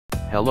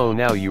Hello,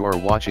 now you are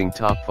watching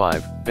Top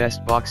 5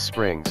 Best Box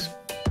Springs.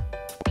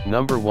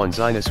 Number 1,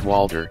 Zinus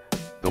Walter.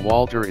 The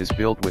Walter is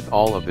built with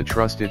all of the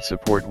trusted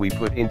support we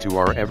put into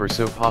our ever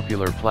so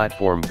popular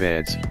platform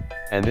beds,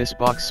 and this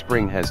box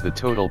spring has the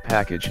total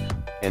package: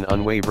 an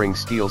unwavering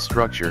steel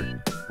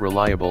structure,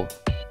 reliable,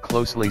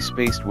 closely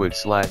spaced wood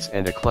slats,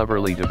 and a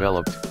cleverly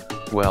developed,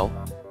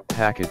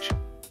 package.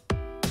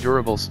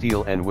 Durable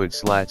steel and wood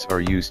slats are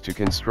used to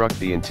construct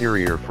the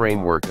interior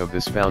framework of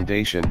this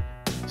foundation.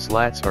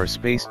 Slats are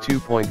spaced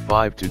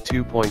 2.5 to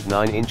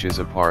 2.9 inches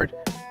apart.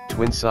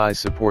 Twin size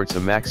supports a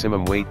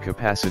maximum weight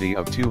capacity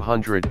of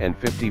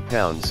 250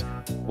 pounds,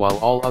 while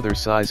all other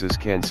sizes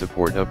can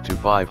support up to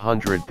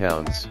 500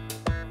 pounds.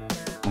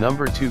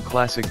 Number 2,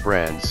 Classic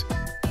Brands.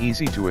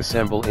 Easy to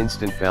assemble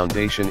instant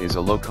foundation is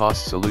a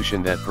low-cost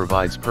solution that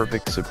provides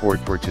perfect support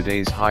for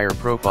today's higher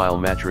profile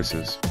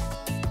mattresses.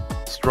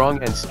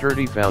 Strong and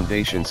sturdy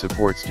foundation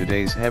supports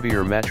today's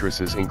heavier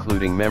mattresses,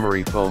 including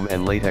memory foam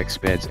and latex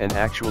beds, and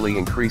actually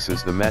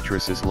increases the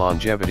mattress's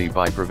longevity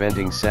by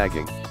preventing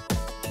sagging.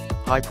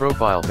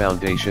 High-profile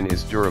foundation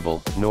is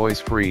durable,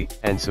 noise-free,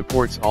 and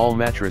supports all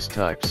mattress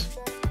types.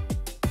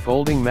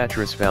 Folding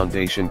mattress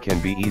foundation can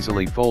be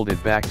easily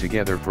folded back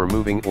together for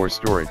moving or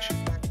storage.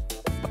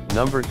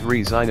 Number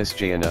 3, Zinus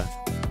Jayanna.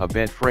 A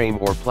bed frame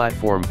or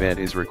platform bed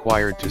is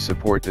required to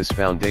support this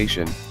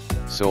foundation,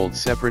 sold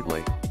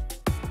separately.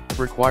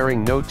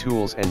 Requiring no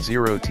tools and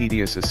zero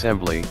tedious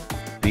assembly,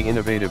 the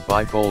innovative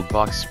BiFold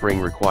box spring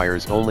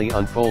requires only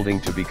unfolding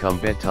to become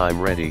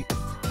bedtime ready.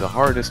 The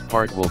hardest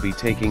part will be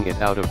taking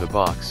it out of the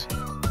box.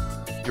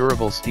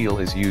 Durable steel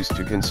is used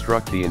to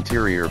construct the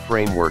interior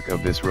framework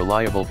of this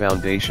reliable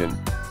foundation.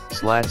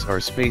 Slats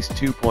are spaced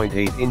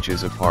 2.8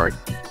 inches apart.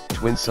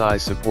 Twin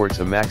size supports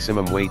a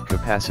maximum weight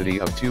capacity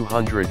of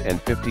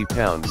 250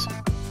 pounds,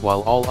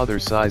 while all other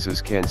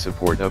sizes can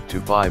support up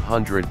to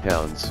 500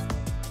 pounds.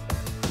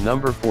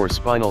 Number 4,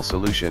 Spinal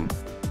solution.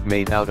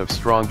 Made out of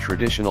strong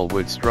traditional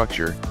wood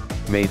structure,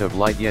 made of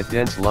light yet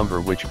dense lumber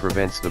which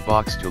prevents the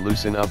box to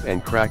loosen up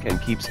and crack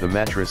and keeps the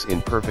mattress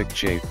in perfect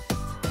shape.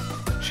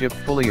 Shipped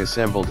fully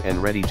assembled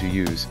and ready to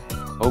use.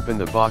 Open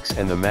the box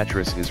and the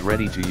mattress is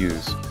ready to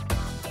use.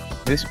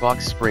 This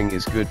box spring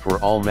is good for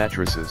all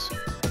mattresses.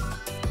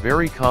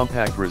 Very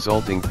compact,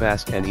 resulting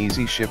fast and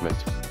easy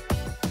shipment.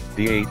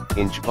 The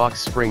 8-inch box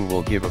spring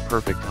will give a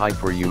perfect height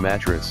for your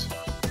mattress.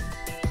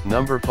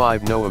 Number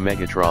 5,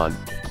 MEGATRON.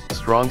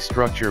 Strong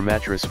structure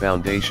mattress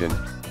foundation,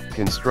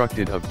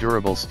 constructed of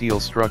durable steel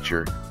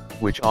structure,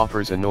 which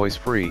offers a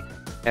noise-free,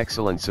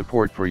 excellent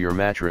support for your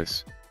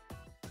mattress.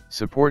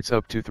 Supports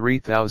up to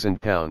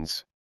 3,000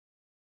 pounds.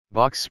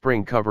 Box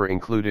spring cover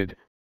included.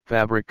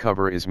 Fabric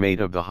cover is made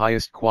of the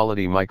highest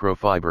quality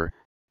microfiber,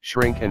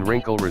 shrink and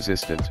wrinkle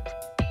resistant.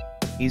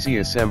 Easy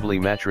assembly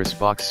mattress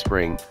box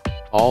spring,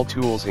 all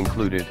tools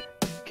included,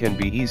 can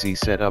be easy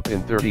set up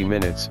in 30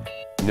 minutes,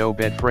 no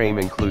bed frame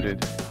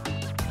included.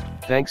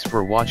 Thanks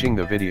for watching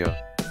the video.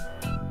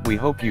 We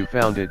hope you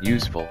found it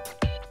useful.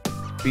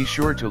 Be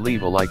sure to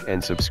leave a like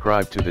and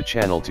subscribe to the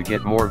channel to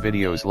get more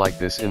videos like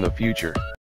this in the future.